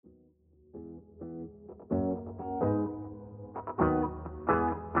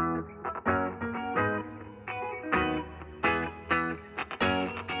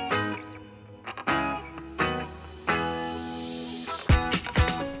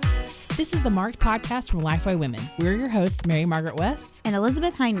This is the Marked Podcast from Lifeway Women. We're your hosts, Mary Margaret West and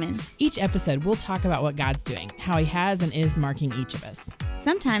Elizabeth Heineman. Each episode, we'll talk about what God's doing, how he has and is marking each of us.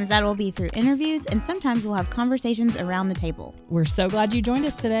 Sometimes that will be through interviews, and sometimes we'll have conversations around the table. We're so glad you joined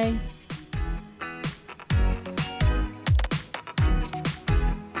us today.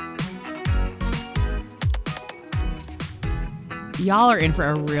 Y'all are in for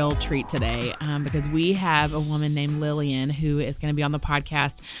a real treat today because we have a woman named Lillian who is going to be on the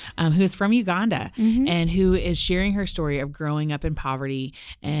podcast who is from Uganda and who is sharing her story of growing up in poverty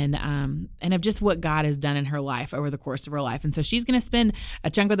and of just what God has done in her life over the course of her life. And so she's going to spend a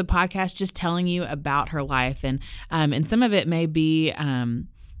chunk of the podcast just telling you about her life. And some of it may be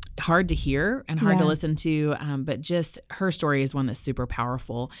hard to hear and hard to listen to, but just her story is one that's super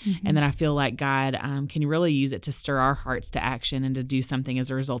powerful. And then I feel like God can really use it to stir our hearts to action and to do something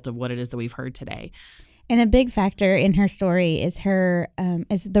as a result of what it is that we've heard today. And a big factor in her story is her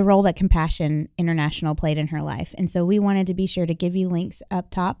is the role that Compassion International played in her life. And so we wanted to be sure to give you links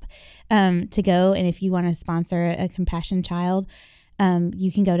up top to go. And if you want to sponsor a Compassion child,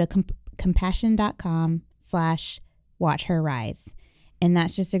 you can go to compassion.com/watchherrise. And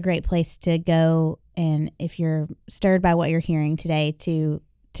that's just a great place to go. And if you're stirred by what you're hearing today to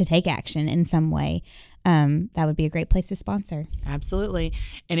take action in some way, that would be a great place to sponsor. Absolutely.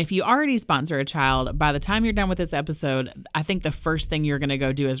 And if you already sponsor a child, by the time you're done with this episode, I think the first thing you're going to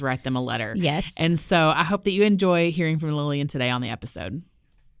go do is write them a letter. Yes. And so I hope that you enjoy hearing from Lillian today on the episode.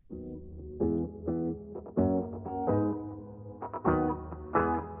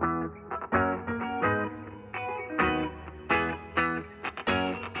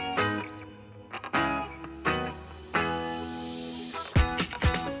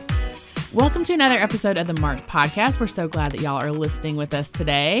 Welcome to another episode of the Marked Podcast. We're so glad that y'all are listening with us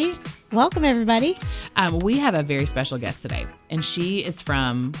today. Welcome, everybody. We have a very special guest today, and she is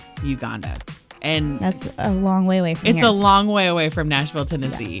from Uganda. And that's a long way away from here. It's a long way away from Nashville,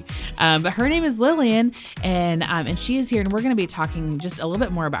 Tennessee. Yeah. But her name is Lillian, and she is here, and we're going to be talking just a little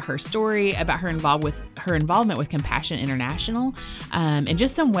bit more about her story, about her involvement with Compassion International, and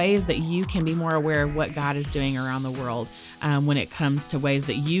just some ways that you can be more aware of what God is doing around the world. When it comes to ways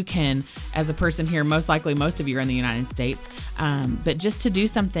that you can, as a person here, most likely most of you are in the United States, but just to do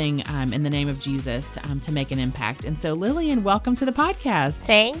something in the name of Jesus to make an impact. And so, Lillian, welcome to the podcast.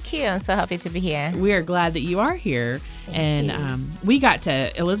 Thank you. I'm so happy to be here. We are glad that you are here. Thank you. We got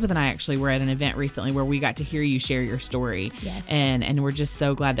to, Elizabeth and I actually were at an event recently where we got to hear you share your story. Yes. And we're just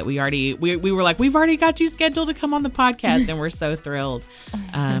so glad that we were like, we've already got you scheduled to come on the podcast, and we're so thrilled.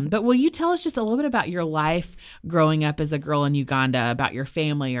 But will you tell us just a little bit about your life growing up as a girl in Uganda, about your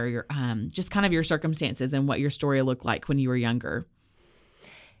family or your just kind of your circumstances and what your story looked like when you were younger?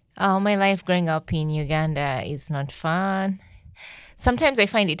 My life growing up in Uganda is not fun. Sometimes I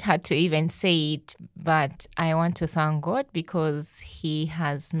find it hard to even say it, but I want to thank God because He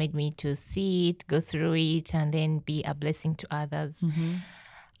has made me to see it, go through it, and then be a blessing to others. Mm-hmm.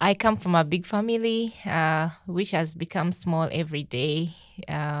 I come from a big family, which has become small every day.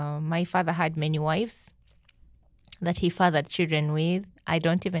 My father had many wives that he fathered children with. I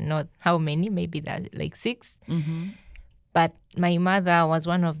don't even know how many, maybe that like 6. Mm-hmm. But my mother was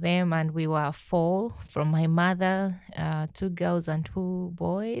one of them, and we were 4 from my mother, 2 girls and 2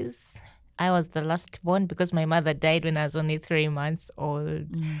 boys. I was the last born because my mother died when I was only 3 months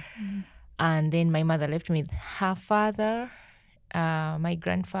old. Mm-hmm. And then my mother left me with her father, my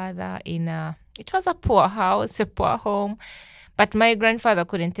grandfather, it was a poor house, a poor home. But my grandfather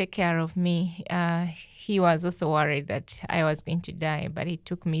couldn't take care of me. He was also worried that I was going to die, but he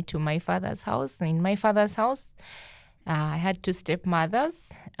took me to my father's house. In my father's house, I had 2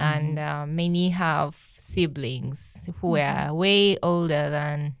 stepmothers, and many have siblings who were way older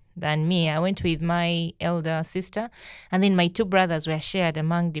than me. I went with my elder sister, and then my 2 brothers were shared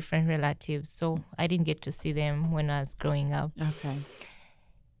among different relatives, so I didn't get to see them when I was growing up. Okay.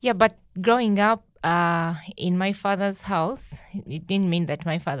 Yeah, but growing up in my father's house, it didn't mean that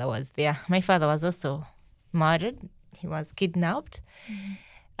my father was there. My father was also murdered. He was kidnapped. Mm-hmm.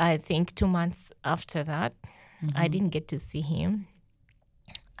 I think 2 months after that. Mm-hmm. I didn't get to see him.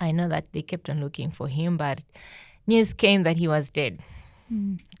 I know that they kept on looking for him, but news came that he was dead.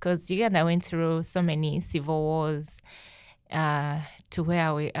 Because Uganda went through so many civil wars to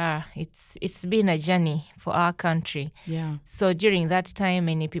where we are. It's been a journey for our country. Yeah. So during that time,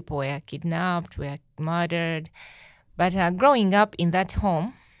 many people were kidnapped, were murdered. But growing up in that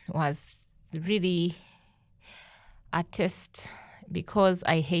home was really a test because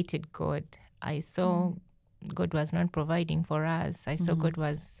I hated God. I saw God was not providing for us. I saw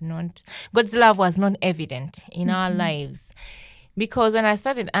God's love was not evident in our lives. Because when I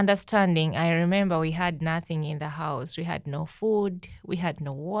started understanding, I remember we had nothing in the house. We had no food, we had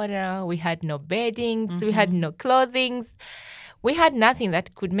no water, we had no beddings, we had no clothing. We had nothing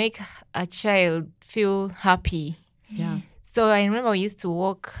that could make a child feel happy. Yeah. So I remember we used to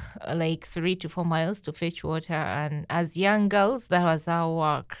walk like 3 to 4 miles to fetch water. And as young girls, that was our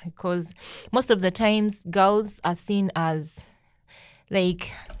work. Because most of the times, girls are seen as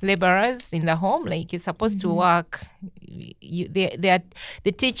like laborers in the home. Like, you're supposed to work. They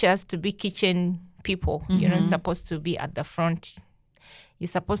teach us to be kitchen people. You're not supposed to be at the front. You're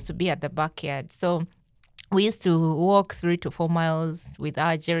supposed to be at the backyard. So we used to walk 3 to 4 miles with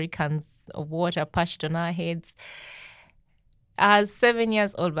our jerry cans of water patched on our heads. I was 7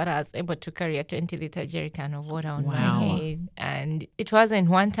 years old, but I was able to carry a 20-liter jerry can of water on my head. And it wasn't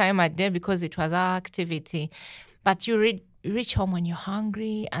one time a day because it was our activity. But you reach home when you're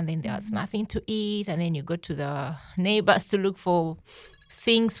hungry, and then there's nothing to eat, and then you go to the neighbors to look for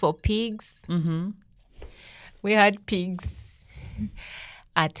things for pigs. We had pigs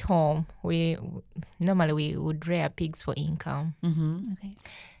at home. Normally we would rear pigs for income. Okay.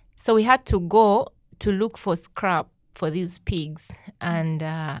 So we had to go to look for scrap for these pigs, and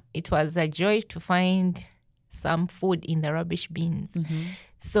it was a joy to find some food in the rubbish bins.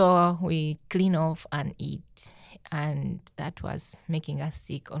 So we clean off and eat, and that was making us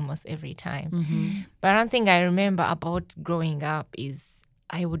sick almost every time. But one thing I remember about growing up is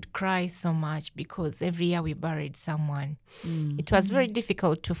I would cry so much because every year we buried someone. It was very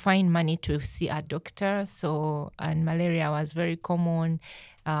difficult to find money to see a doctor. And malaria was very common,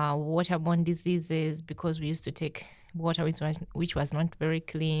 waterborne diseases, because we used to take water which was not very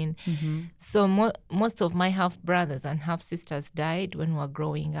clean. So most of my half brothers and half sisters died when we were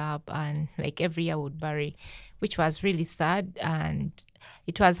growing up, and like every year would bury, which was really sad. And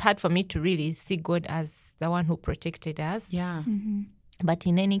it was hard for me to really see God as the one who protected us. Yeah. But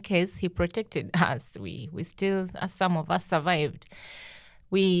in any case, he protected us. We still, some of us survived.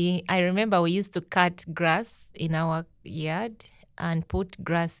 I remember we used to cut grass in our yard and put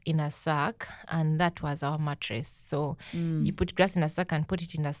grass in a sack, and that was our mattress. So you put grass in a sack and put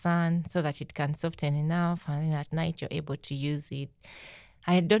it in the sun so that it can soften enough, and then at night you're able to use it.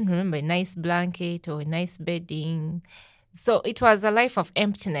 I don't remember a nice blanket or a nice bedding. So it was a life of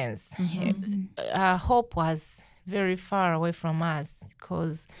emptiness. Hope was very far away from us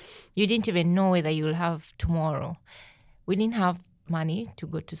because you didn't even know whether you'll have tomorrow. We didn't have money to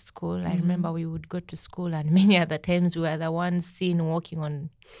go to school. I remember we would go to school, and many other times we were the ones seen walking on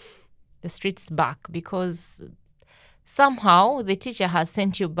the streets back because somehow the teacher has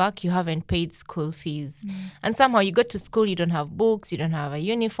sent you back, you haven't paid school fees. And somehow you go to school, you don't have books, you don't have a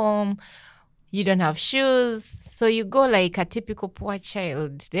uniform, you don't have shoes. So you go like a typical poor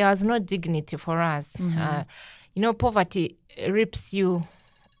child. There was no dignity for us. Poverty rips you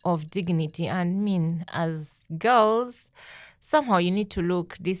of dignity. And I mean, as girls, somehow you need to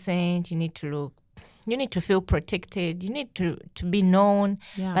look decent, you need to feel protected, you need to be known.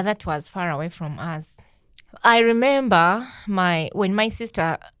 But that was far away from us. I remember when my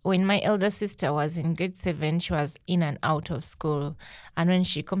elder sister was in grade 7, she was in and out of school. And when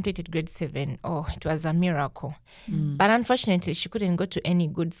she completed grade 7, it was a miracle. But unfortunately, she couldn't go to any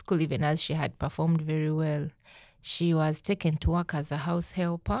good school, even as she had performed very well. She was taken to work as a house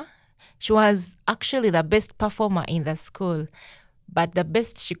helper. She was actually the best performer in the school. But the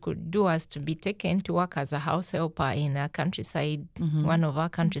best she could do was to be taken to work as a house helper in a countryside, one of our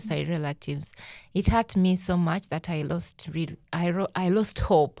countryside relatives. It hurt me so much that I lost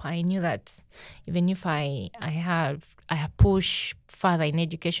hope. I knew that even if I push further in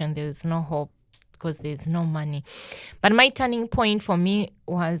education, there is no hope because there's no money. But my turning point for me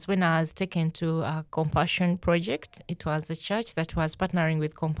was when I was taken to a Compassion project. It was a church that was partnering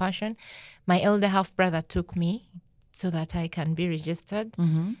with Compassion. My elder half brother took me so that I can be registered.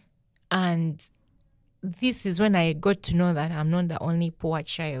 And this is when I got to know that I'm not the only poor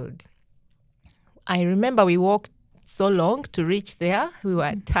child. I remember we walked so long to reach there. We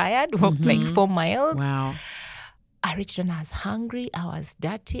were tired, walked like 4 miles. Wow. I reached when I was hungry. I was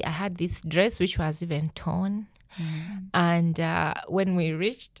dirty. I had this dress which was even torn. And when we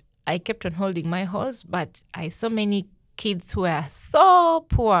reached, I kept on holding my horse, but I saw many kids who were so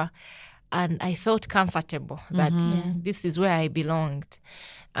poor. And I felt comfortable that this is where I belonged.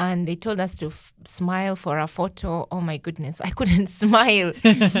 And they told us to smile for a photo. Oh, my goodness. I couldn't smile.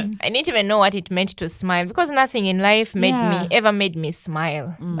 I didn't even know what it meant to smile because nothing in life ever made me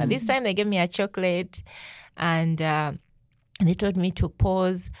smile. But this time they gave me a chocolate and they told me to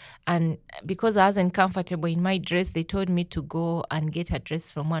pause. And because I wasn't comfortable in my dress, they told me to go and get a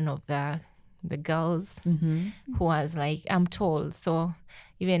dress from one of the the girls who was like, I'm tall. So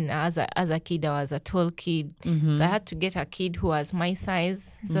even as a kid, I was a tall kid. So I had to get a kid who was my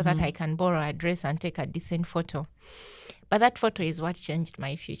size so that I can borrow a dress and take a decent photo. But that photo is what changed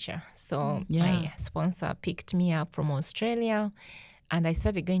my future. So my sponsor picked me up from Australia, and I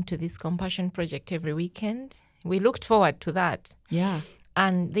started going to this compassion project every weekend. We looked forward to that. Yeah.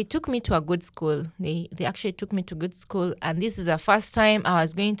 And they took me to a good school. They actually took me to good school. And this is the first time I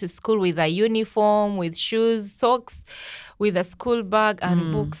was going to school with a uniform, with shoes, socks, with a school bag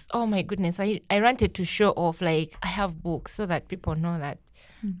and books. Oh, my goodness. I wanted to show off, like, I have books so that people know that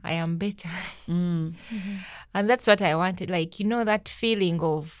I am better. And that's what I wanted. Like, you know, that feeling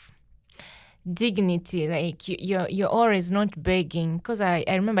of dignity, like you're always not begging. Because I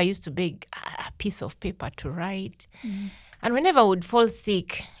remember I used to beg a piece of paper to write. And whenever I would fall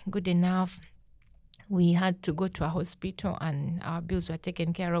sick, good enough, we had to go to a hospital and our bills were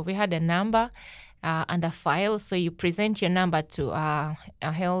taken care of. We had a number and a file. So you present your number to a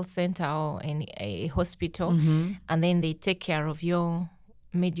health center or a hospital, and then they take care of your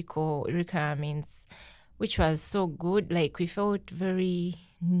medical requirements, which was so good. Like, we felt very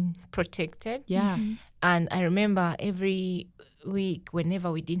protected. Yeah. And I remember every week,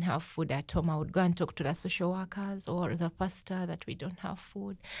 whenever we didn't have food at home, I would go and talk to the social workers or the pastor that we don't have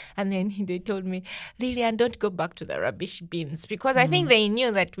food. And then they told me, Lillian, don't go back to the rubbish bins, because I think they knew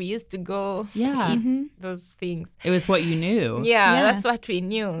that we used to go eat those things. It was what you knew. Yeah, that's what we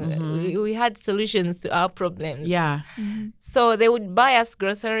knew. We had solutions to our problems. Yeah. So they would buy us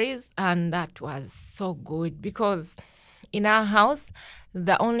groceries, and that was so good, because in our house,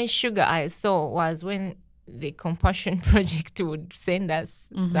 the only sugar I saw was when the Compassion Project would send us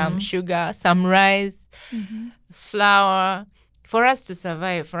some sugar, some rice, flour, for us to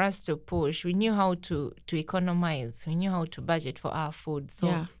survive, for us to push. We knew how to economize. We knew how to budget for our food.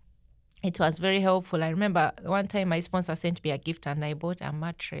 So it was very helpful. I remember one time my sponsor sent me a gift and I bought a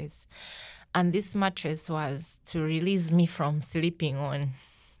mattress. And this mattress was to release me from sleeping on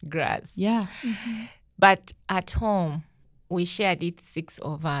grass. Yeah. But at home, we shared it, 6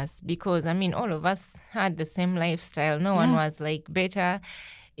 of us, because, I mean, all of us had the same lifestyle. No one was, like, better.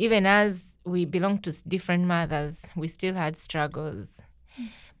 Even as we belonged to different mothers, we still had struggles.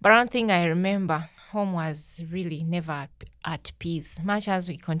 But one thing I remember, home was really never at peace. Much as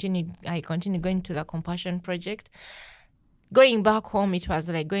I continued going to the Compassion Project, going back home, it was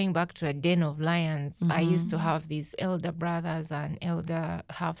like going back to a den of lions. I used to have these elder brothers and elder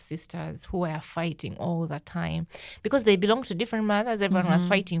half-sisters who were fighting all the time because they belonged to different mothers. Everyone was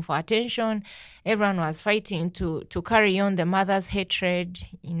fighting for attention. Everyone was fighting to carry on the mother's hatred.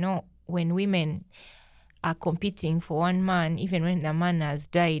 You know, when women are competing for one man, even when the man has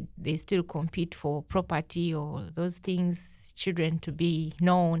died, they still compete for property or those things, children to be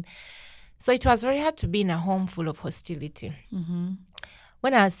known. So it was very hard to be in a home full of hostility.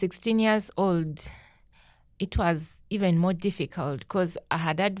 When I was 16 years old, it was even more difficult because I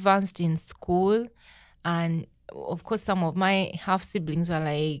had advanced in school. And, of course, some of my half-siblings were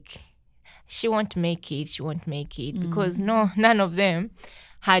like, she won't make it, because none of them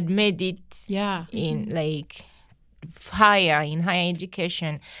had made it in, like, higher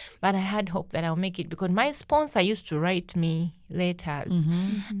education. But I had hope that I'll make it because my sponsor used to write me letters.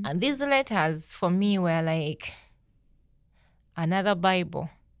 And these letters for me were like another Bible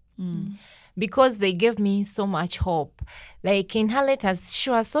because they gave me so much hope. Like, in her letters, she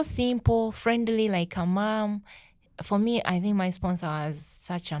was so simple, friendly, like a mom. For me, I think my sponsor was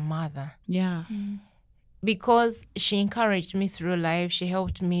such a mother. Yeah. Because she encouraged me through life. She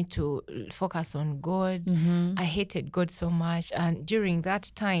helped me to focus on God. I hated God so much. And during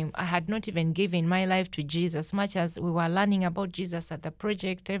that time, I had not even given my life to Jesus. Much as we were learning about Jesus at the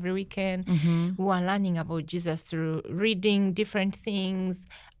project every weekend, we were learning about Jesus through reading different things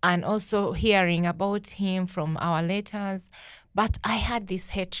and also hearing about him from our letters. But I had this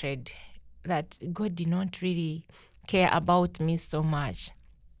hatred that God did not really care about me so much.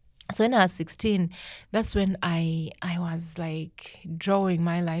 So when I was 16, that's when I was like drawing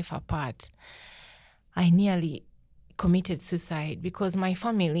my life apart. I nearly committed suicide because my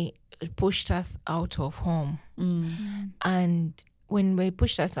family pushed us out of home. And when they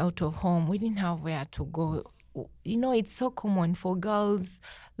pushed us out of home, we didn't have where to go. You know, it's so common for girls,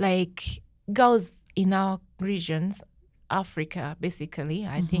 like girls in our regions, Africa, basically.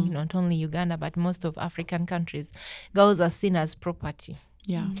 I think not only Uganda, but most of African countries, girls are seen as property.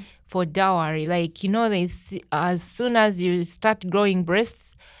 Yeah. For dowry. Like, you know, they see, as soon as you start growing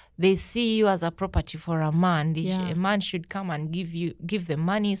breasts, they see you as a property for a man. A man should come and give them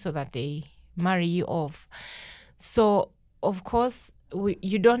money so that they marry you off. So, of course,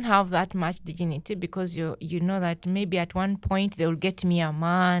 you don't have that much dignity because you know that maybe at one point they will get me a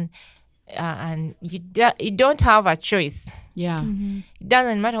man, and you don't have a choice. Yeah. It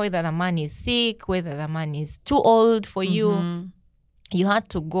doesn't matter whether the man is sick, whether the man is too old for you. You had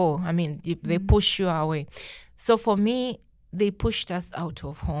to go. I mean, they push you away. So for me, they pushed us out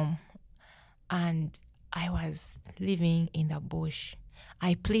of home, and I was living in the bush.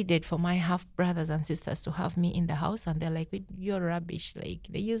 I pleaded for my half brothers and sisters to have me in the house, and they're like, "You're rubbish." Like,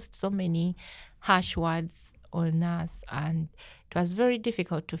 they used so many harsh words on us, and it was very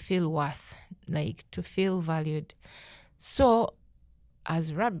difficult to feel worth, like to feel valued. So,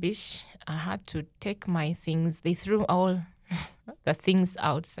 as rubbish, I had to take my things. They threw all the things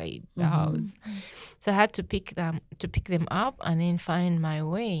outside the house, so I had to pick them up and then find my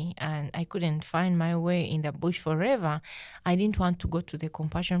way. And I couldn't find my way in the bush forever. I didn't want to go to the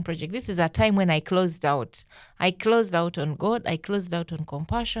Compassion Project. This is a time when I closed out. I closed out on God. I closed out on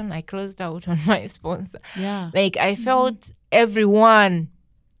Compassion. I closed out on my sponsor. Yeah. Like, I felt everyone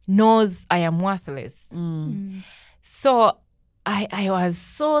knows I am worthless. So I was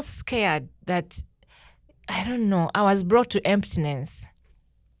so scared that, I don't know, I was brought to emptiness.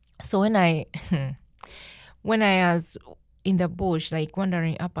 So when I was in the bush, like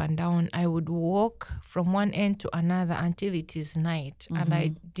wandering up and down, I would walk from one end to another until it is night. And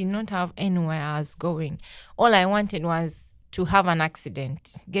I did not have anywhere I was going. All I wanted was to have an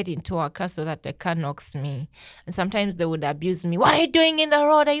accident, get into a car so that the car knocks me. And sometimes they would abuse me. "What are you doing in the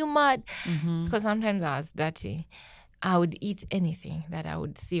road? Are you mad?" Because sometimes I was dirty. I would eat anything that I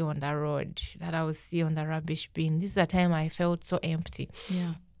would see on the road, that I would see on the rubbish bin. This is a time I felt so empty.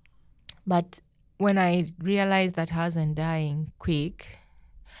 Yeah. But when I realized that I wasn't dying quick,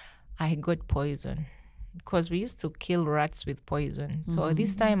 I got poison, because we used to kill rats with poison. So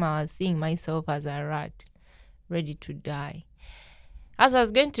this time I was seeing myself as a rat, ready to die. As I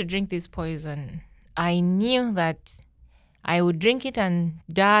was going to drink this poison, I knew that I would drink it and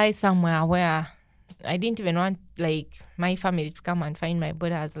die somewhere where I didn't even want, like, my family to come and find my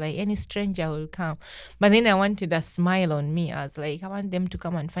body. I was like, any stranger will come. But then I wanted a smile on me. I was like, I want them to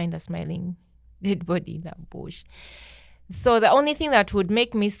come and find a smiling dead body in that bush. So the only thing that would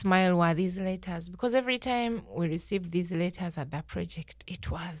make me smile were these letters, because every time we received these letters at that project, it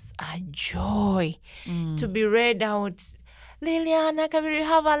was a joy to be read out. "Liliana, can we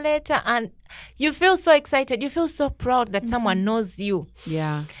have a letter?" And you feel so excited. You feel so proud that someone knows you.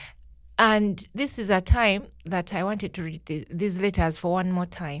 Yeah. And this is a time that I wanted to read these letters for one more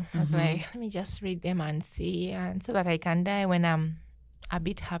time. I was like, let me just read them and see, and so that I can die when I'm a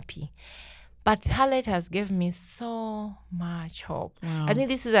bit happy. But her letters gave me so much hope. Wow. I think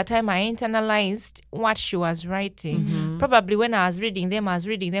this is a time I internalized what she was writing. Probably when I was reading them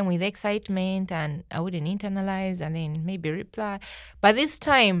with excitement, and I wouldn't internalize and then maybe reply. But this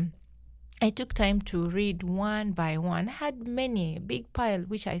time, I took time to read one by one. I had many, a big pile,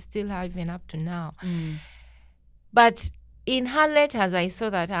 which I still have even up to now. But in her letters, I saw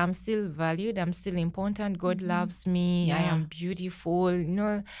that I'm still valued, I'm still important, God loves me, I am beautiful. You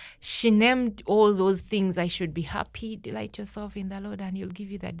know, she named all those things. I should be happy, delight yourself in the Lord, and He'll give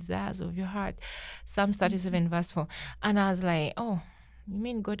you the desires of your heart. Psalms 37 verse 4. And I was like, oh, you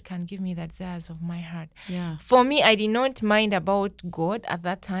mean God can give me the desires of my heart? Yeah. For me, I did not mind about God at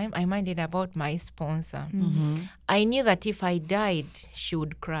that time. I minded about my sponsor. I knew that if I died, she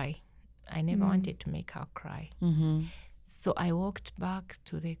would cry. I never wanted to make her cry. So I walked back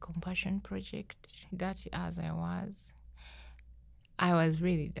to the Compassion Project, dirty as I was. I was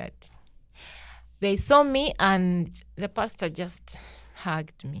really dirty. They saw me, and the pastor just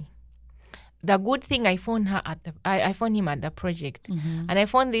hugged me. The good thing, I found him at the project, and I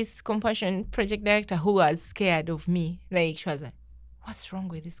found this Compassion Project director who was scared of me. Like, she was like, "What's wrong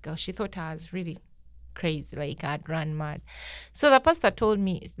with this girl?" She thought I was really crazy, like I'd run mad. So the pastor told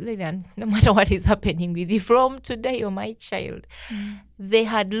me, "Lilian, no matter what is happening with you, from today you're my child." They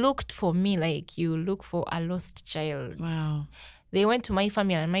had looked for me like you look for a lost child. Wow. They went to my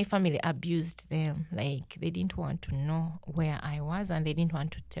family, and my family abused them. Like, they didn't want to know where I was, and they didn't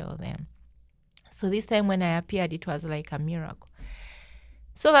want to tell them. So this time when I appeared, it was like a miracle.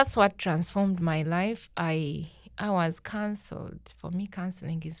 So that's what transformed my life. I was counseled. For me,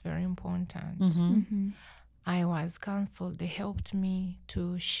 counseling is very important. I was counseled. They helped me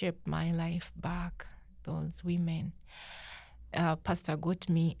to shape my life back. Those women. Pastor got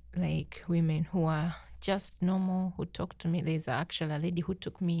me like women who are just normal, who talked to me. There's actually a lady who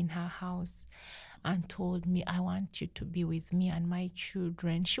took me in her house and told me, "I want you to be with me and my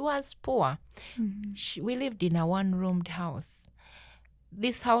children." She was poor. We lived in a one-roomed house.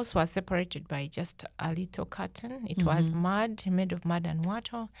 this house was separated by just a little curtain. It was mud, made of mud and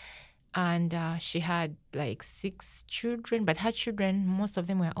water. And she had like 6 children, but her children, most of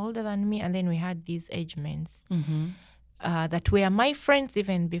them were older than me. And then we had these age mates that were my friends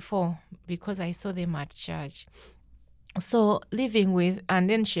even before, because I saw them at church. So living with, and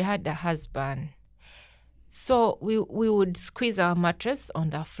then she had a husband. So we would squeeze our mattress on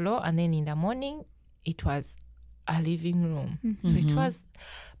the floor, and then in the morning, it was a living room. So it was,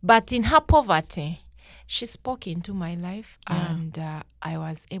 but in her poverty, she spoke into my life, and I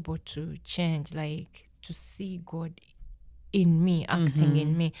was able to change, like to see God in me, acting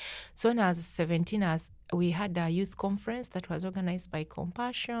in me. So when I was 17, we had a youth conference that was organized by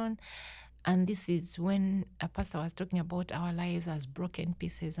Compassion. And this is when a pastor was talking about our lives as broken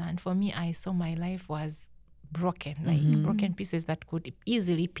pieces. And for me, I saw my life was broken, like broken pieces that could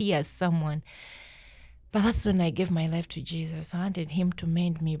easily pierce someone. But that's when I gave my life to Jesus. I wanted him to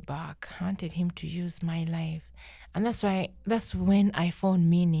mend me back. I wanted him to use my life. And that's when I found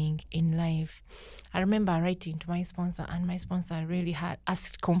meaning in life. I remember writing to my sponsor, and my sponsor really had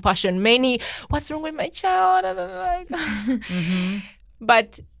asked Compassion what's wrong with my child?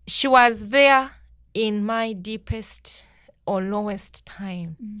 But she was there in my deepest or lowest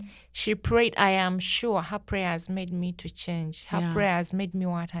time. She prayed. I am sure her prayers made me to change. Her prayers made me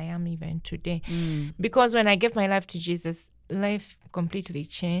what I am even today. Because when I gave my life to Jesus, life completely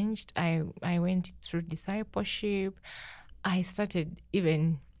changed. I went through discipleship. I started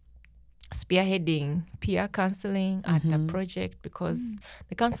even spearheading peer counseling at the project, because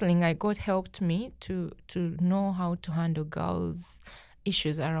the counseling I got helped me to know how to handle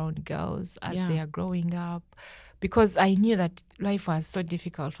issues around girls as they are growing up. Because I knew that life was so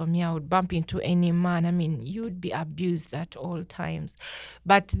difficult for me. I would bump into any man. I mean, you would be abused at all times.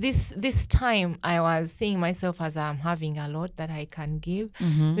 But this time, I was seeing myself as I'm having a lot that I can give.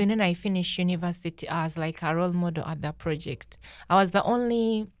 When I finished university, I was like a role model at the project. I was the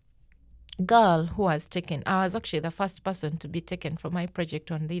only girl who was taken. I was actually the first person to be taken for my project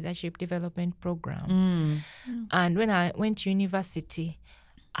on leadership development program. And when I went to university,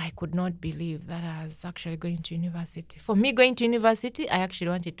 I could not believe that I was actually going to university. For me, going to university, I actually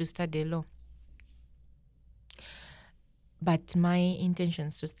wanted to study law. But my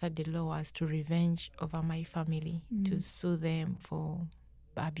intentions to study law was to revenge over my family, to sue them for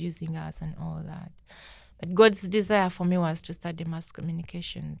abusing us and all that. But God's desire for me was to study mass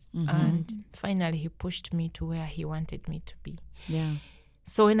communications. And finally, he pushed me to where he wanted me to be. Yeah.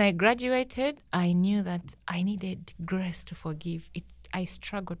 So when I graduated, I knew that I needed grace to forgive. I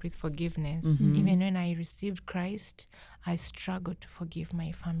struggled with forgiveness. Even when I received Christ, I struggled to forgive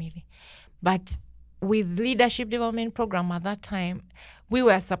my family. But with leadership development program at that time, we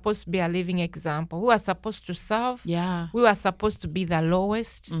were supposed to be a living example. We were supposed to serve. Yeah. We were supposed to be the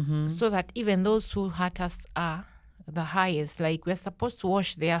lowest, so that even those who hurt us are the highest. Like, we're supposed to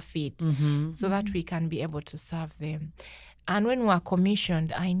wash their feet so that we can be able to serve them. And when we were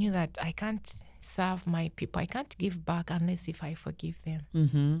commissioned, I knew that I can't serve my people. I can't give back unless if I forgive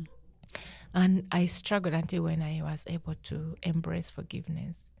them. And I struggled until when I was able to embrace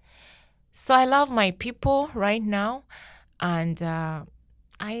forgiveness. So I love my people right now, and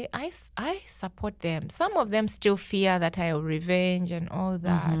I support them. Some of them still fear that I will revenge and all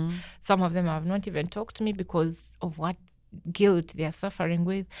that. Some of them have not even talked to me because of what guilt they are suffering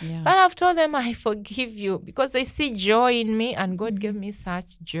with. But I've told them I forgive you, because they see joy in me, and God gave me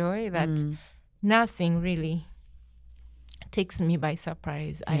such joy that nothing really takes me by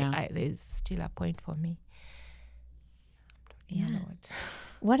surprise. There's still a point for me.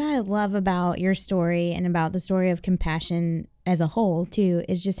 What I love about your story and about the story of Compassion as a whole too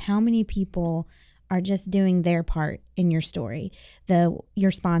is just how many people are just doing their part in your story.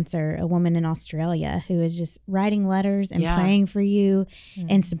 Your sponsor, a woman in Australia who is just writing letters and praying for you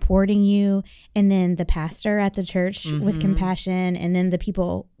and supporting you. And then the pastor at the church with Compassion, and then the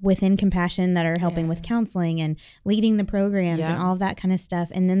people within Compassion that are helping with counseling and leading the programs and all of that kind of stuff.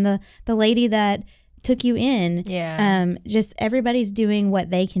 And then the lady that took you in. Just everybody's doing what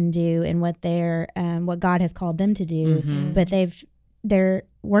they can do and what what God has called them to do. But they're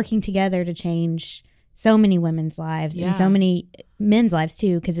working together to change so many women's lives and so many men's lives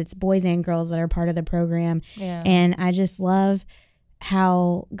too, because it's boys and girls that are part of the program. And I just love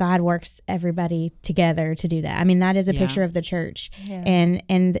how God works everybody together to do that. I mean, that is a picture of the church.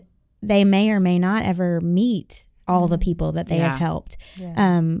 And they may or may not ever meet all the people that they have helped.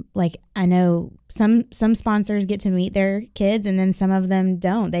 Like, I know some sponsors get to meet their kids, and then some of them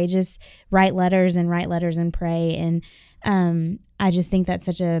don't. They just write letters and pray. And I just think that's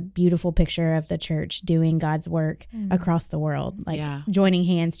such a beautiful picture of the church doing God's work across the world, like joining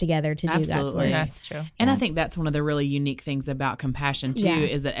hands together to do God's work. That's true. And I think that's one of the really unique things about Compassion too,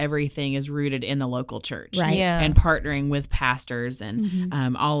 is that everything is rooted in the local church, Right. And partnering with pastors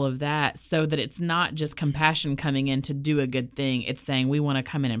and all of that, so that it's not just Compassion coming in to do a good thing. It's saying we want to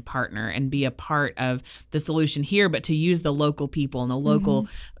come in and partner and be a part of the solution here, but to use the local people and the local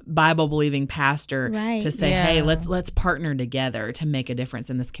Bible believing pastor to say, hey, let's partner together to make a difference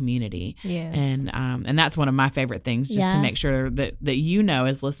in this community. Yes. And that's one of my favorite things, just to make sure that you know,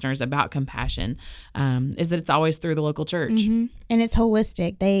 as listeners, about Compassion, is that it's always through the local church. And it's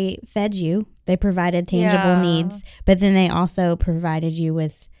holistic. They fed you, they provided tangible needs, but then they also provided you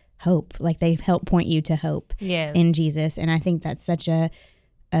with hope. Like they help point you to hope in Jesus. And I think that's such a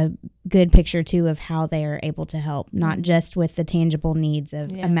good picture too of how they are able to help, not just with the tangible needs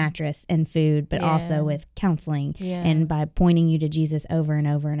of a mattress and food, but also with counseling and by pointing you to Jesus over and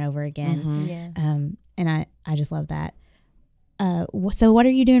over and over again. And I just love that. So what are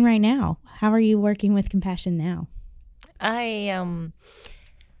you doing right now? How are you working with Compassion now?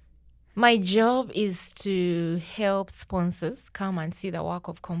 My job is to help sponsors come and see the work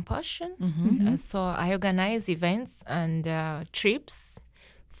of Compassion. So I organize events and trips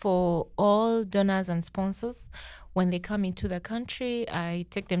for all donors and sponsors. When they come into the country, I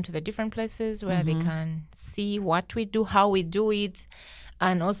take them to the different places where they can see what we do, how we do it,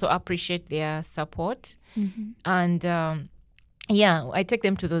 and also appreciate their support. And I take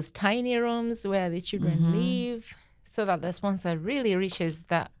them to those tiny rooms where the children live, so that the sponsor really reaches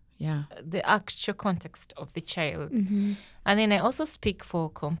the actual context of the child. And then I also speak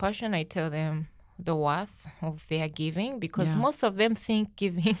for Compassion. I tell them the worth of their giving, because most of them think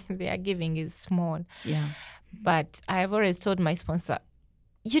their giving is small. But I've always told my sponsor,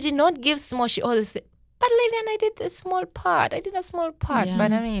 you did not give small. She always said, but Lillian, I did a small part.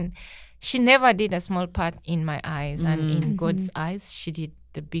 But I mean, she never did a small part in my eyes, and in God's eyes, she did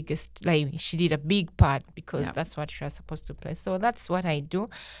the biggest, she did a big part, because that's what she was supposed to play. So that's what I do.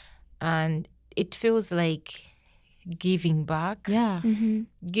 And it feels like giving back.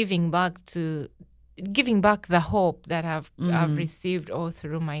 Giving back the hope that I've received all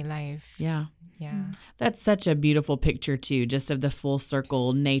through my life. That's such a beautiful picture too, just of the full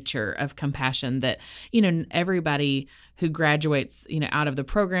circle nature of Compassion, that, everybody who graduates, out of the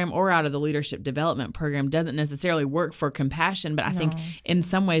program or out of the leadership development program doesn't necessarily work for Compassion. But I think in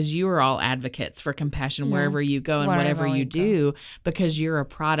some ways you are all advocates for Compassion wherever you go and whatever you do, because you're a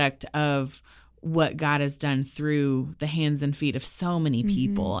product of what God has done through the hands and feet of so many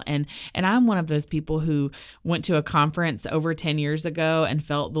people. And I'm one of those people who went to a conference over 10 years ago and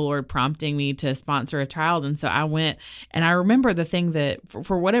felt the Lord prompting me to sponsor a child. And so I went, and I remember the thing that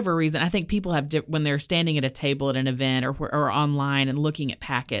for whatever reason, I think people have, when they're standing at a table at an event or online and looking at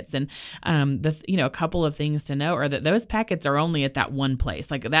packets, and a couple of things to know are that those packets are only at that one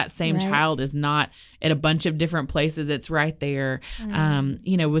place. Like that same child is not at a bunch of different places. It's right there,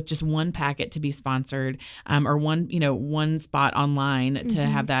 with just one packet to be sponsored, or one spot online to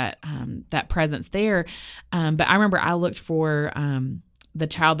have that presence there. But I remember I looked for the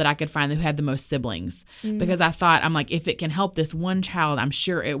child that I could find who had the most siblings, because I thought, I'm like, if it can help this one child, I'm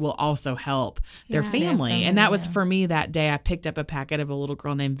sure it will also help their family. And that was for me that day. I picked up a packet of a little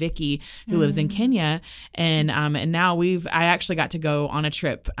girl named Vicky who lives in Kenya, and now I actually got to go on a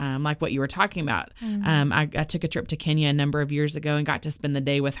trip, like what you were talking about. I took a trip to Kenya a number of years ago and got to spend the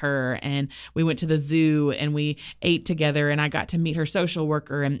day with her, and we went to the zoo and we ate together, and I got to meet her social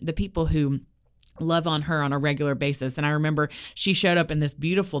worker and the people who love on her on a regular basis. And I remember she showed up in this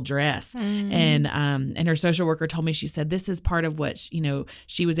beautiful dress, and her social worker told me, she said, this is part of what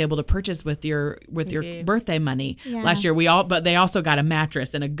she was able to purchase with your birthday money last year. But they also got a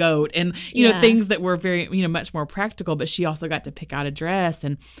mattress and a goat and things that were very much more practical. But she also got to pick out a dress,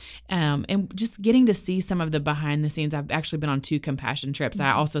 and just getting to see some of the behind the scenes. I've actually been on 2 Compassion trips.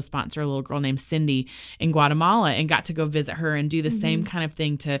 I also sponsor a little girl named Cindy in Guatemala, and got to go visit her and do the same kind of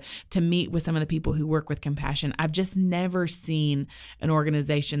thing to meet with some of the people who work with Compassion. I've just never seen an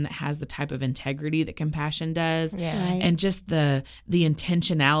organization that has the type of integrity that Compassion does, and just the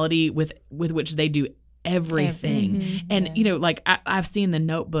intentionality with which they do everything. And I've seen the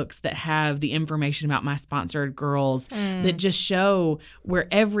notebooks that have the information about my sponsored girls that just show where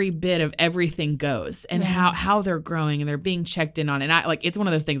every bit of everything goes, and how they're growing and they're being checked in on. And it's one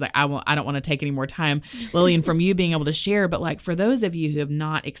of those things, I don't want to take any more time, Lillian, from you being able to share, but for those of you who have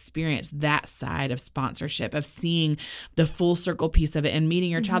not experienced that side of sponsorship, of seeing the full circle piece of it and meeting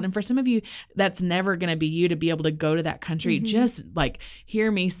your child, and for some of you that's never going to be you, to be able to go to that country, just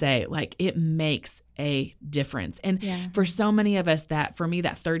hear me say, it makes a difference. And for so many of us, for me,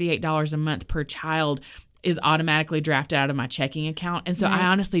 that $38 a month per child is automatically drafted out of my checking account. And so I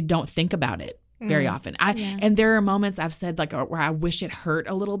honestly don't think about it very often. And there are moments I've said like where I wish it hurt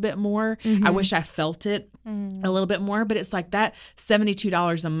a little bit more. I wish I felt it a little bit more, but it's like that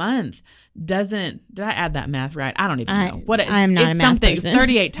 $72 a month did I add that math right? I don't even know. I'm not a math person.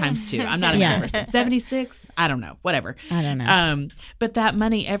 38 times 2. I'm not a math person. 76? I don't know. Whatever. I don't know. But that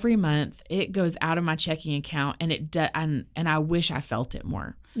money every month, it goes out of my checking account, and I wish I felt it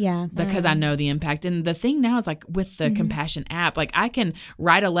more. Yeah. Because I know the impact. And the thing now is like with the Compassion app, like I can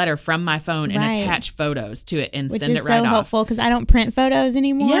write a letter from my phone and attach photos to it and send it right off. Which is so helpful because I don't print photos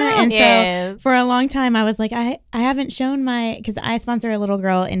anymore. Yeah. And so for a long time I was like, I haven't shown because I sponsor a little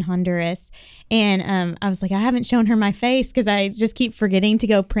girl in Honduras. And I was like, I haven't shown her my face because I just keep forgetting to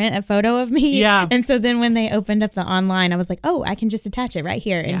go print a photo of me. Yeah. And so then when they opened up the online, I was like, oh, I can just attach it right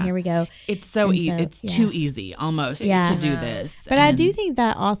here. And here we go. It's so easy. It's too easy almost to do this. But I do think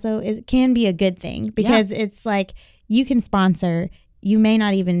that also can be a good thing because it's like you can sponsor. You may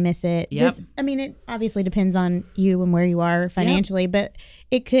not even miss it. Yep. It obviously depends on you and where you are financially, but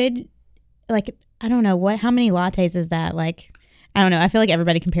it could, like, I don't know how many lattes is that? Like, I don't know. I feel like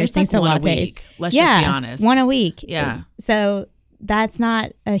everybody compares things to one lattes. A week. Let's just be honest. One a week. Yeah. So that's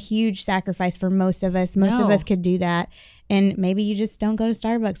not a huge sacrifice for most of us. Most of us could do that. And maybe you just don't go to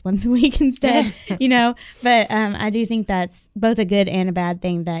Starbucks once a week instead, But I do think that's both a good and a bad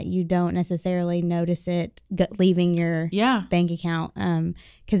thing that you don't necessarily notice it leaving your bank account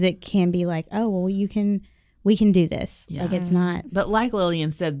because it can be like, oh, well, we can do this. Yeah. Like it's not. But like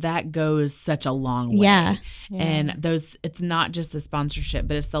Lillian said, that goes such a long way. Yeah. And it's not just the sponsorship,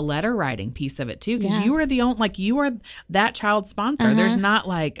 but it's the letter writing piece of it too. Because you are you are that child's sponsor. There's not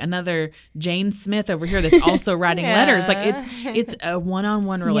like another Jane Smith over here that's also writing letters. Like it's a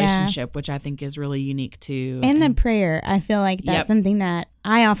one-on-one relationship, which I think is really unique too. And the prayer. I feel like that's something that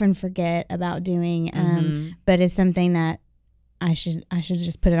I often forget about doing, but it's something that I should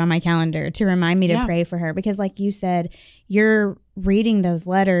just put it on my calendar to remind me to pray for her because like you said, you're reading those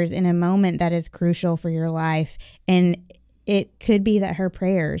letters in a moment that is crucial for your life. And it could be that her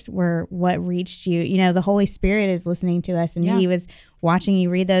prayers were what reached you. The Holy Spirit is listening to us and he was watching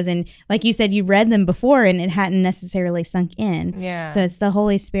you read those. And like you said, you read them before and it hadn't necessarily sunk in. Yeah. So it's the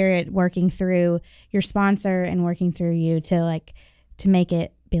Holy Spirit working through your sponsor and working through you to make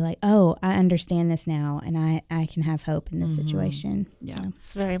it be like, oh, I understand this now and I can have hope in this situation. Yeah. So.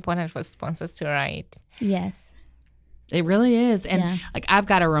 It's very important for sponsors to write. Yes. It really is. And like I've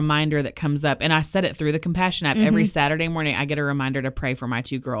got a reminder that comes up and I set it through the Compassion app. Every Saturday morning I get a reminder to pray for my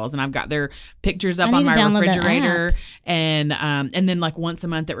 2 girls and I've got their pictures up on my refrigerator and then like once a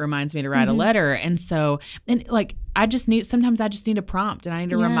month it reminds me to write a letter. And so like sometimes I just need a prompt and I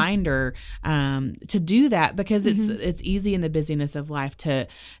need a reminder to do that because it's easy in the busyness of life to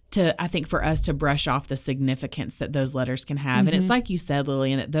I think for us to brush off the significance that those letters can have. And it's like you said,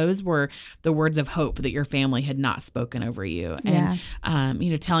 Lillian, that those were the words of hope that your family had not spoken over you. And,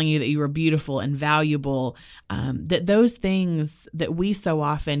 telling you that you were beautiful and valuable, that those things that we so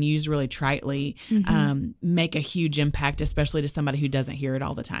often use really tritely make a huge impact, especially to somebody who doesn't hear it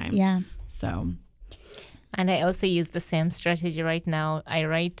all the time. Yeah. So... And I also use the same strategy right now. I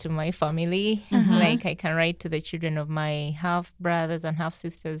write to my family, like I can write to the children of my half brothers and half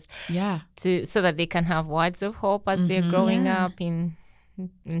sisters, so that they can have words of hope as they're growing up in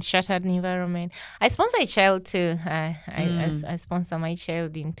shattered environment. I sponsor a child too. I sponsor my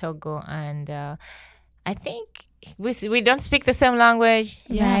child in Togo, and I think we don't speak the same language.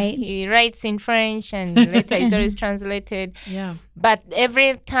 Right. He writes in French and later it's always translated. Yeah. But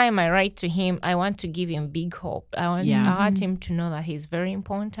every time I write to him, I want to give him big hope. I want him to know that he's very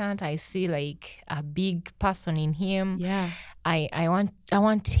important. I see like a big person in him. Yeah. I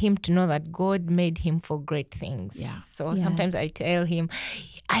want him to know that God made him for great things. Yeah. So sometimes I tell him,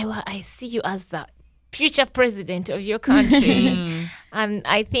 I see you as the future president of your country. And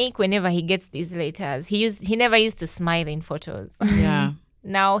I think whenever he gets these letters, he never used to smile in photos. Yeah.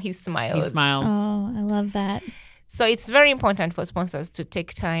 Now he smiles. He smiles. Oh, I love that. So it's very important for sponsors to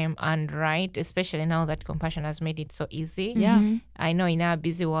take time and write, especially now that Compassion has made it so easy. Yeah. I know in our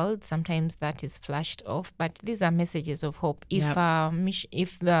busy world, sometimes that is flashed off, but these are messages of hope. If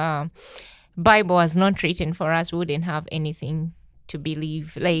the Bible was not written for us, we wouldn't have anything to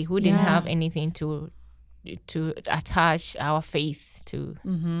believe. Like, we wouldn't have anything to attach our faith to.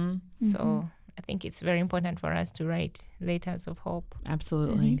 So I think it's very important for us to write letters of hope.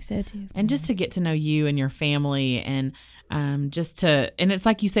 Absolutely. I think so too. And just to get to know you and your family and and it's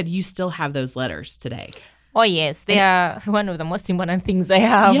like you said, you still have those letters today. Oh, yes. They are one of the most important things I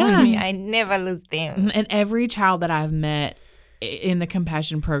have. Yeah. I never lose them. And every child that I've met in the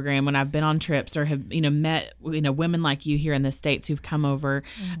compassion program, when I've been on trips or have met women like you here in the States who've come over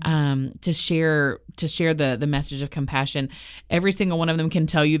to share the message of compassion, every single one of them can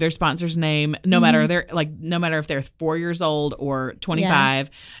tell you their sponsor's name, no matter if they're 4 years old or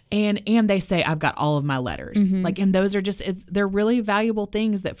 25, and they say, I've got all of my letters, and those are they're really valuable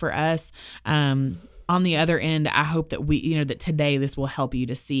things that for us. On the other end, I hope that that today this will help you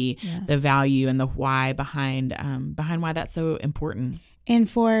to see the value and the why behind why that's so important. And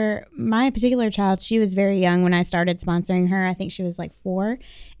for my particular child, she was very young when I started sponsoring her. I think she was like 4.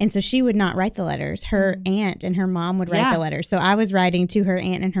 And so she would not write the letters. Her aunt and her mom would write the letters. So I was writing to her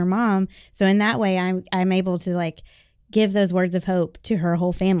aunt and her mom. So in that way, I'm able to give those words of hope to her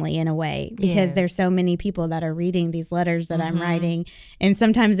whole family in a way, because there's so many people that are reading these letters that I'm writing. And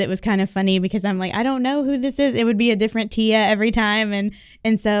sometimes it was kind of funny because I'm like, I don't know who this is. It would be a different Tia every time.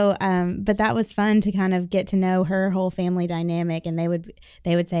 And so, but that was fun to kind of get to know her whole family dynamic. And they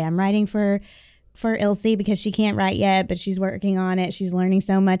would say, I'm writing for Ilse because she can't write yet, but she's working on it. She's learning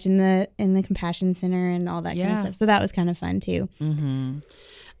so much in the Compassion Center and all that kind of stuff. So that was kind of fun too. Mm-hmm.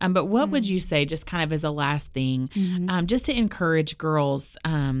 But what would you say, just kind of as a last thing, just to encourage girls,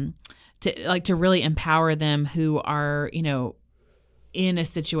 to really empower them who are, in a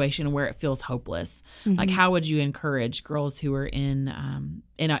situation where it feels hopeless? Like, how would you encourage girls who are in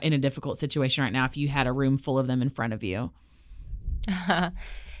a difficult situation right now if you had a room full of them in front of you?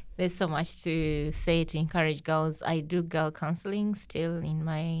 There's so much to say to encourage girls. I do girl counseling still in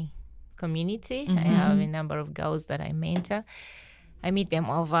my community. I have a number of girls that I mentor. I meet them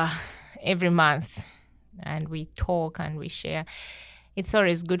over every month, and we talk and we share. It's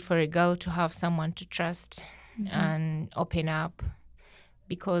always good for a girl to have someone to trust and open up,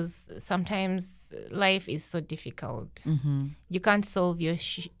 because sometimes life is so difficult. You can't solve your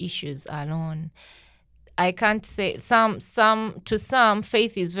issues alone. I can't say some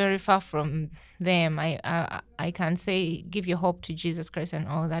faith is very far from them. I can say give your hope to Jesus Christ and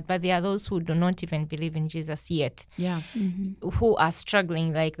all that, but there are those who do not even believe in Jesus yet. Yeah, who are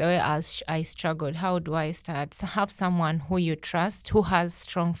struggling like the way I struggled. How do I start? So have someone who you trust, who has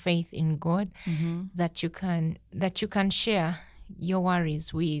strong faith in God, that you can share your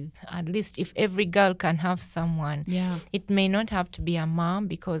worries with. At least if every girl can have someone, it may not have to be a mom,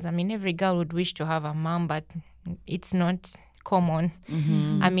 because every girl would wish to have a mom, but it's not common.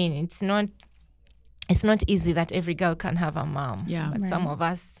 It's not easy that every girl can have a mom. But some of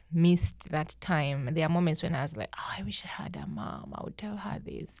us missed that time. There are moments when I was like, I wish I had a mom. I would tell her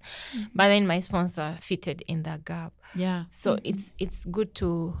this. But then my sponsor fitted in that gap. So it's good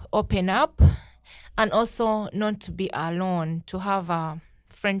to open up. And also not to be alone, to have a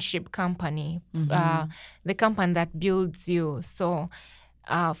friendship company, the company that builds you. So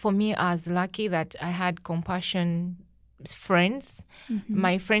for me, I was lucky that I had compassion friends.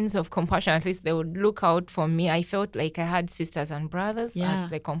 My friends of compassion, at least they would look out for me. I felt like I had sisters and brothers at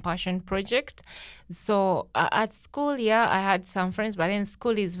the Compassion Project. So at school, I had some friends, but then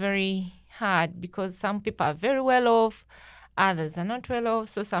school is very hard because some people are very well off. Others are not well off,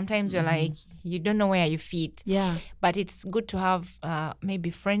 so sometimes you're like, you don't know where you fit. But it's good to have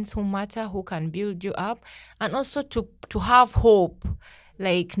maybe friends who matter, who can build you up, and also to have hope,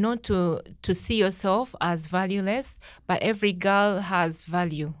 like not to see yourself as valueless, but every girl has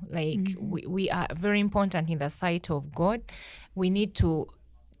value. Like we are very important in the sight of God. We need to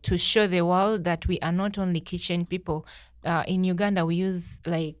show the world that we are not only kitchen people. In Uganda, we use,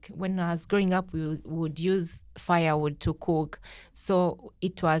 when I was growing up, we would use firewood to cook. So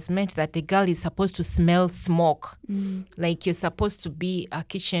it was meant that the girl is supposed to smell smoke. Like, you're supposed to be a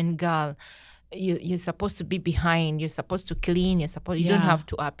kitchen girl. You're supposed to be behind. You're supposed to clean. You don't have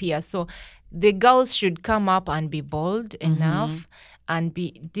to appear. So the girls should come up and be bold enough and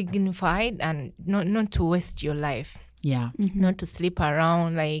be dignified, and not to waste your life. Not to sleep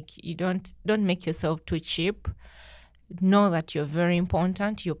around. Like, you don't make yourself too cheap. Know that you're very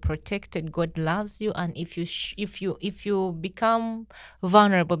important. You're protected. God loves you, and if you become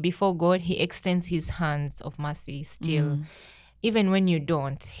vulnerable before God, He extends His hands of mercy still, even when you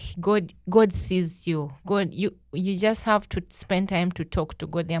don't. God sees you. God, you just have to spend time to talk to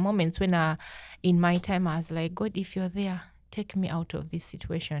God. There are moments when, in my time, I was like, God, if you're there, take me out of this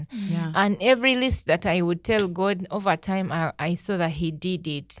situation. And every list that I would tell God over time, I saw that He did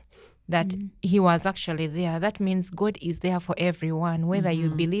it. that he was actually there. That means God is there for everyone, whether you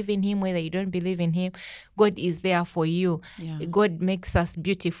believe in him, whether you don't believe in him, God is there for you. Yeah. God makes us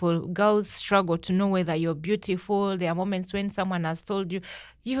beautiful. Girls struggle to know whether you're beautiful. There are moments when someone has told you,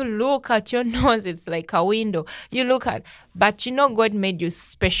 you look at your nose, it's like a window. You look at, but God made you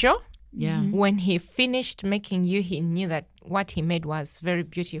special. Yeah. When he finished making you, he knew that what he made was very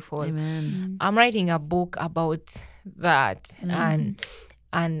beautiful. Amen. I'm writing a book about that, and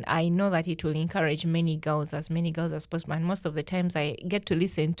I know that it will encourage many girls as possible. And most of the times I get to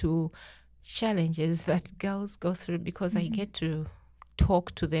listen to challenges that girls go through because I get to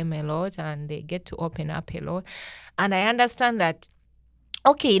talk to them a lot and they get to open up a lot. And I understand that,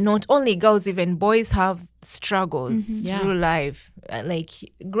 okay, not only girls, even boys have struggles through life. Like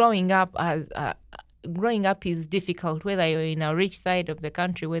growing up is difficult, whether you're in a rich side of the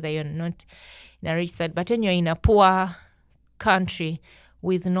country, whether you're not in a rich side. But when you're in a poor country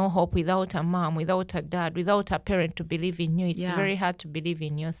with no hope, without a mom, without a dad, without a parent to believe in you, it's very hard to believe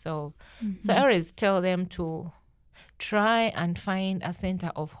in yourself. So I always tell them to try and find a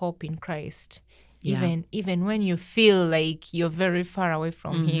center of hope in Christ. Even when you feel like you're very far away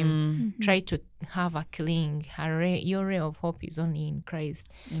from him, try to have a cling. Your ray of hope is only in Christ.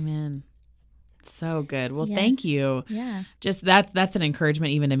 Amen. So good. Well, thank you. Yeah. Just that's an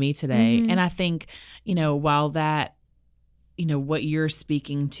encouragement even to me today. And I think, while that, what you're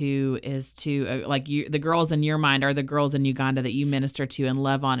speaking to is to the girls in your mind are the girls in Uganda that you minister to and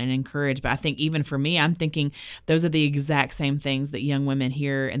love on and encourage. But I think even for me, I'm thinking those are the exact same things that young women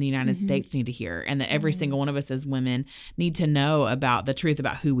here in the United States need to hear. And that every single one of us as women need to know about the truth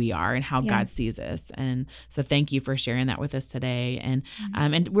about who we are and how God sees us. And so thank you for sharing that with us today. And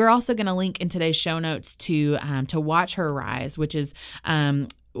we're also going to link in today's show notes to Watch Her Rise, which is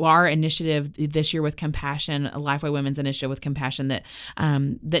our initiative this year with Compassion, a Lifeway Women's initiative with Compassion that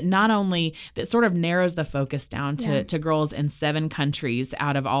not only that sort of narrows the focus down to girls in 7 countries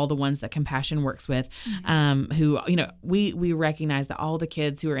out of all the ones that Compassion works with, who, we recognize that all the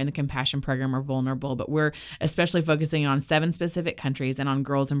kids who are in the Compassion program are vulnerable, but we're especially focusing on 7 specific countries and on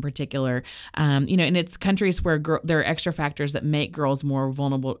girls in particular, and it's countries where there are extra factors that make girls more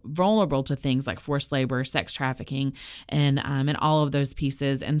vulnerable to things like forced labor, sex trafficking, and all of those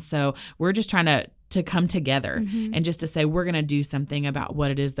pieces. And so we're just trying to come together and just to say we're going to do something about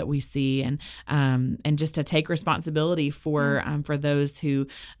what it is that we see, and just to take responsibility for those who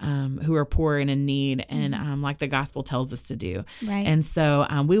are poor and in need, and like the gospel tells us to do. Right. And so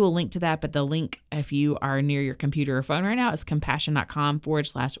we will link to that, but the link, if you are near your computer or phone right now, is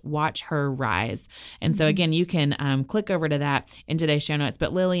compassion.com/Watch Her Rise. And so again, you can click over to that in today's show notes.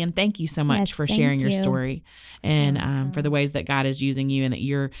 But Lillian, thank you so much for sharing your story and for the ways that God is using you and that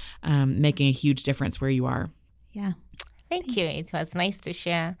you're making a huge difference where you are. Yeah. Thank you. It was nice to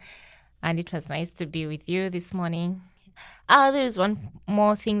share, and it was nice to be with you this morning. There's one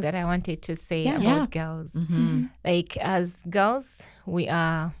more thing that I wanted to say about girls. Like, as girls, we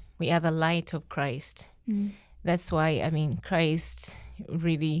are the light of Christ. That's why, Christ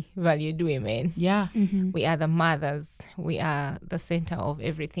really valued women. Yeah. We are the mothers. We are the center of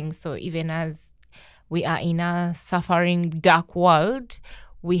everything. So even as we are in a suffering, dark world,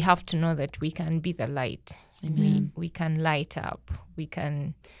 we have to know that we can be the light. We can light up. We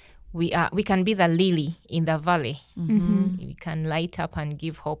can be the lily in the valley. We can light up and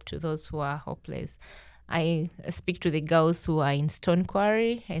give hope to those who are hopeless. I speak to the girls who are in stone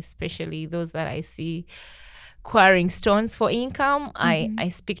quarry, especially those that I see quarrying stones for income. I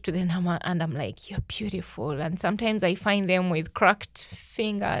speak to them and I'm like, you're beautiful. And sometimes I find them with cracked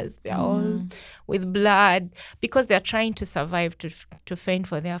fingers. They're all with blood because they're trying to survive, to fend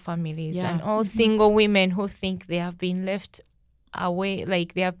for their families. And all single women who think they have been left away,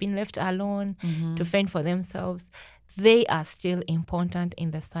 like they have been left alone to fend for themselves, they are still important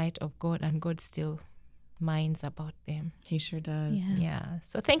in the sight of God, and God still minds about them. He sure does. Yeah.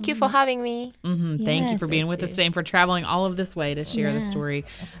 So thank you for having me. Thank you for being with us today and for traveling all of this way to share the story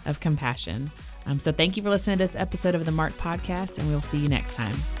of compassion. So thank you for listening to this episode of the Mark Podcast, and we'll see you next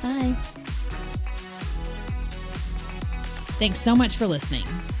time. Bye. Thanks so much for listening.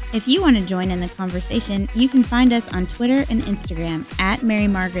 If you want to join in the conversation, you can find us on Twitter and Instagram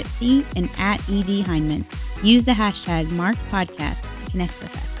 @MaryMargaretC and @EDHeineman. Use the hashtag #MarkedPodcast to connect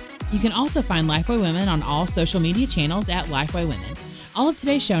with us. You can also find Lifeway Women on all social media channels @Lifeway Women. All of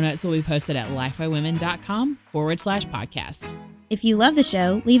today's show notes will be posted at lifewaywomen.com/podcast. If you love the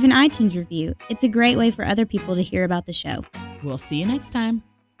show, leave an iTunes review. It's a great way for other people to hear about the show. We'll see you next time.